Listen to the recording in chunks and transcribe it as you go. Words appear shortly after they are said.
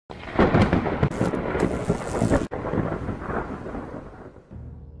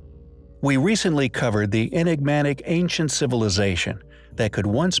We recently covered the enigmatic ancient civilization that could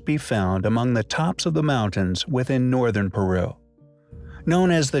once be found among the tops of the mountains within northern Peru.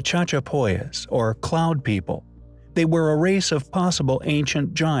 Known as the Chachapoyas, or Cloud People, they were a race of possible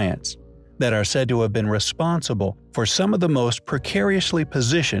ancient giants that are said to have been responsible for some of the most precariously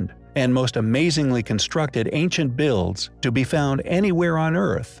positioned and most amazingly constructed ancient builds to be found anywhere on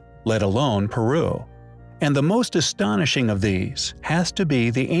Earth, let alone Peru. And the most astonishing of these has to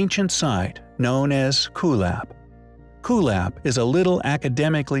be the ancient site known as Kulap. Kulap is a little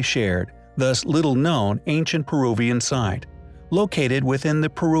academically shared, thus little known ancient Peruvian site, located within the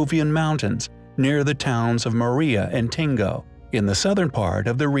Peruvian mountains near the towns of Maria and Tingo, in the southern part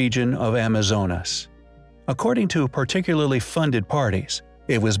of the region of Amazonas. According to particularly funded parties,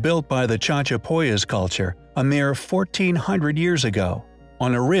 it was built by the Chachapoyas culture a mere 1400 years ago,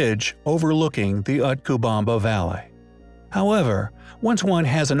 on a ridge overlooking the Utcubamba Valley. However, once one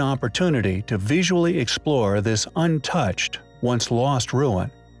has an opportunity to visually explore this untouched, once lost ruin,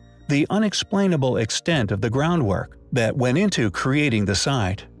 the unexplainable extent of the groundwork that went into creating the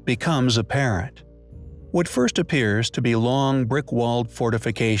site becomes apparent. What first appears to be long brick-walled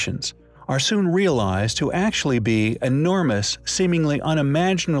fortifications are soon realized to actually be enormous, seemingly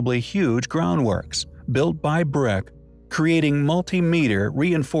unimaginably huge groundworks built by brick, creating multi-meter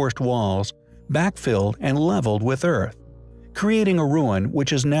reinforced walls backfilled and leveled with earth, creating a ruin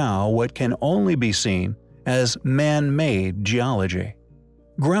which is now what can only be seen as man-made geology.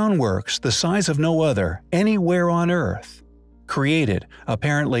 Groundworks the size of no other anywhere on Earth, created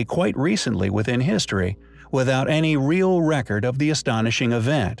apparently quite recently within history without any real record of the astonishing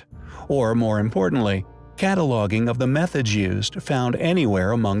event, or more importantly, cataloging of the methods used found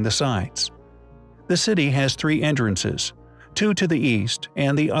anywhere among the sites. The city has 3 entrances, 2 to the east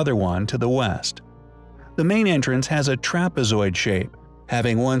and the other one to the west. The main entrance has a trapezoid shape,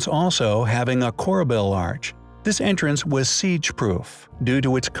 having once also having a corbel arch. This entrance was siege-proof due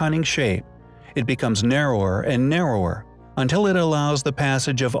to its cunning shape. It becomes narrower and narrower until it allows the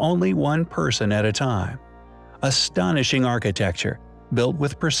passage of only one person at a time. Astonishing architecture, built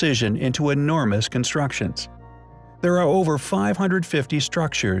with precision into enormous constructions. There are over 550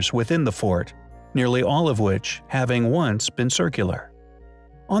 structures within the fort, nearly all of which having once been circular.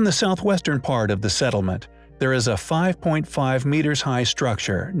 On the southwestern part of the settlement, there is a 5.5 meters high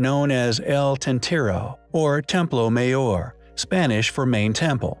structure known as El Tintero, or Templo Mayor, Spanish for main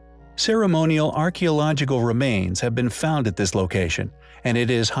temple. Ceremonial archaeological remains have been found at this location, and it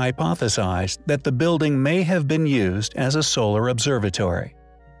is hypothesized that the building may have been used as a solar observatory.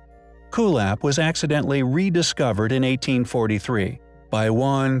 Kulap was accidentally rediscovered in 1843 by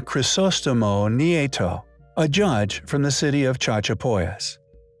Juan Crisostomo Nieto, a judge from the city of Chachapoyas.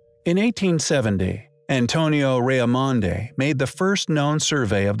 In 1870, Antonio Raimondi made the first known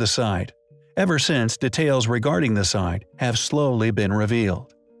survey of the site. Ever since, details regarding the site have slowly been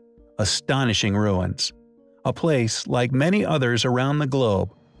revealed. Astonishing ruins. A place like many others around the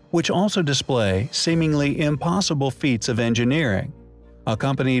globe, which also display seemingly impossible feats of engineering,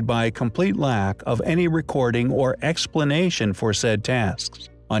 accompanied by complete lack of any recording or explanation for said tasks,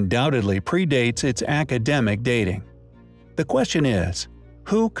 undoubtedly predates its academic dating. The question is,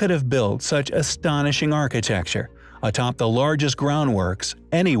 who could have built such astonishing architecture atop the largest groundworks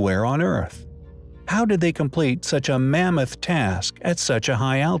anywhere on Earth? How did they complete such a mammoth task at such a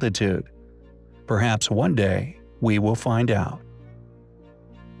high altitude? Perhaps one day we will find out.